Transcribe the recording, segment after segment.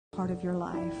part of your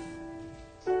life.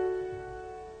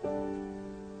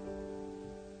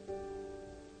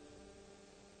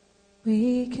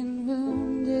 Weak and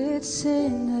wounded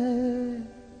sinner,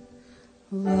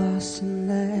 lost and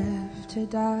left to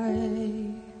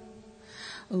die.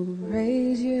 Oh,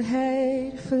 raise your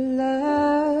head, for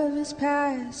love is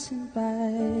passing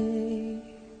by.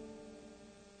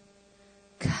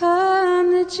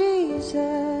 Come to Jesus,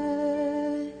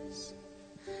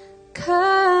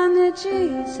 come to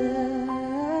Jesus,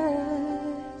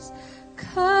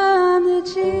 come to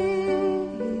Jesus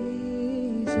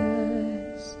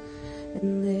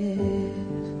and live.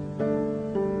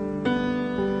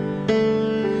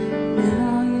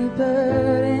 Now your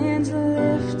burden's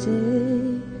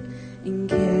lifted and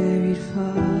carried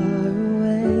far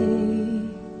away,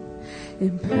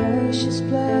 and precious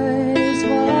blood is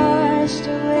washed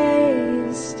away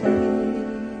the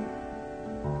stain.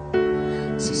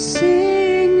 So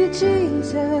sing to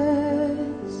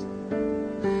Jesus,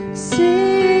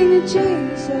 sing to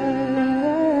Jesus,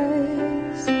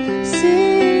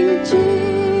 sing to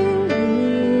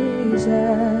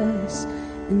Jesus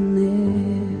and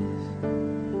live.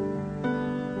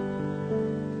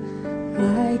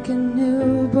 Like a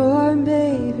newborn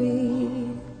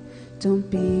baby, don't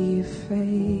be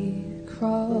afraid to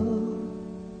crawl.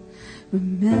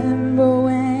 Remember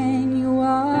when you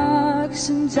walk,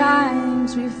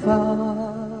 sometimes we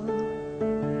fall.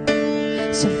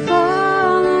 So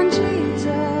fall on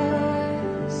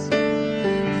Jesus,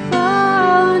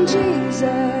 fall on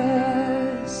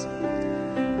Jesus,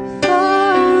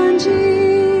 fall on Jesus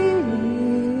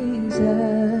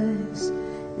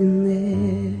and live.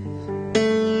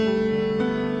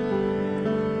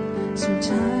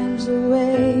 Sometimes the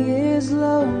way is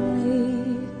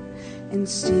lonely and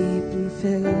steep and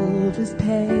filled with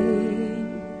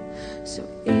pain. So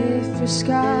if your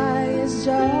sky is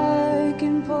dark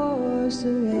and pours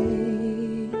the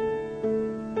rain,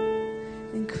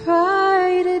 then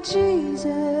cry to Jesus,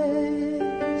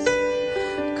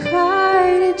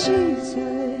 cry to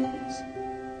Jesus,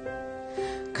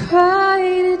 cry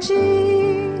to Jesus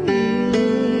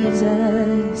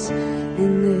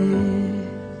and live.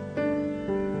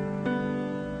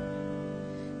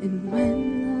 And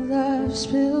when the love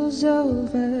spills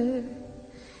over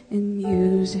and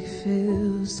music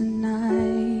fills the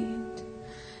night,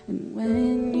 and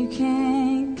when you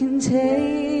can't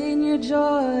contain your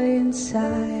joy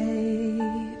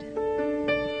inside,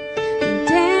 then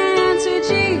dance with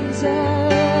Jesus,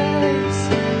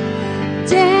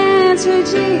 dance with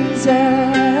Jesus,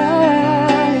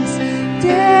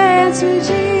 dance with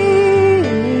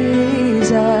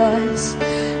Jesus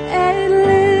and live.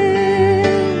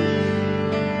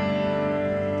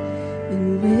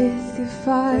 And with your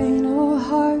final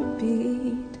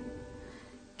heartbeat,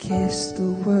 kiss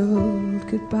the world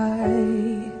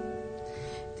goodbye.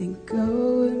 Then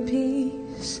go in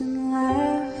peace and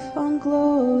laugh on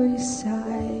glory's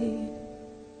side,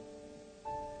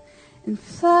 and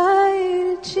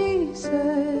fly to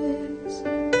Jesus,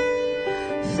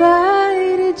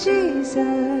 fly to Jesus,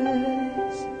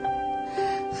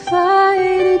 fly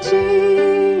to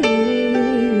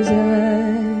Jesus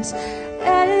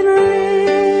and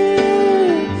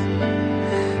live.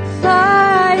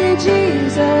 Fly to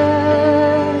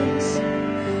Jesus,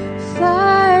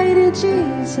 fly to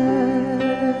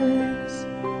Jesus,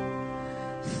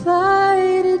 fly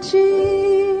to Jesus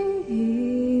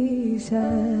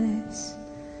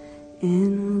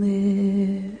and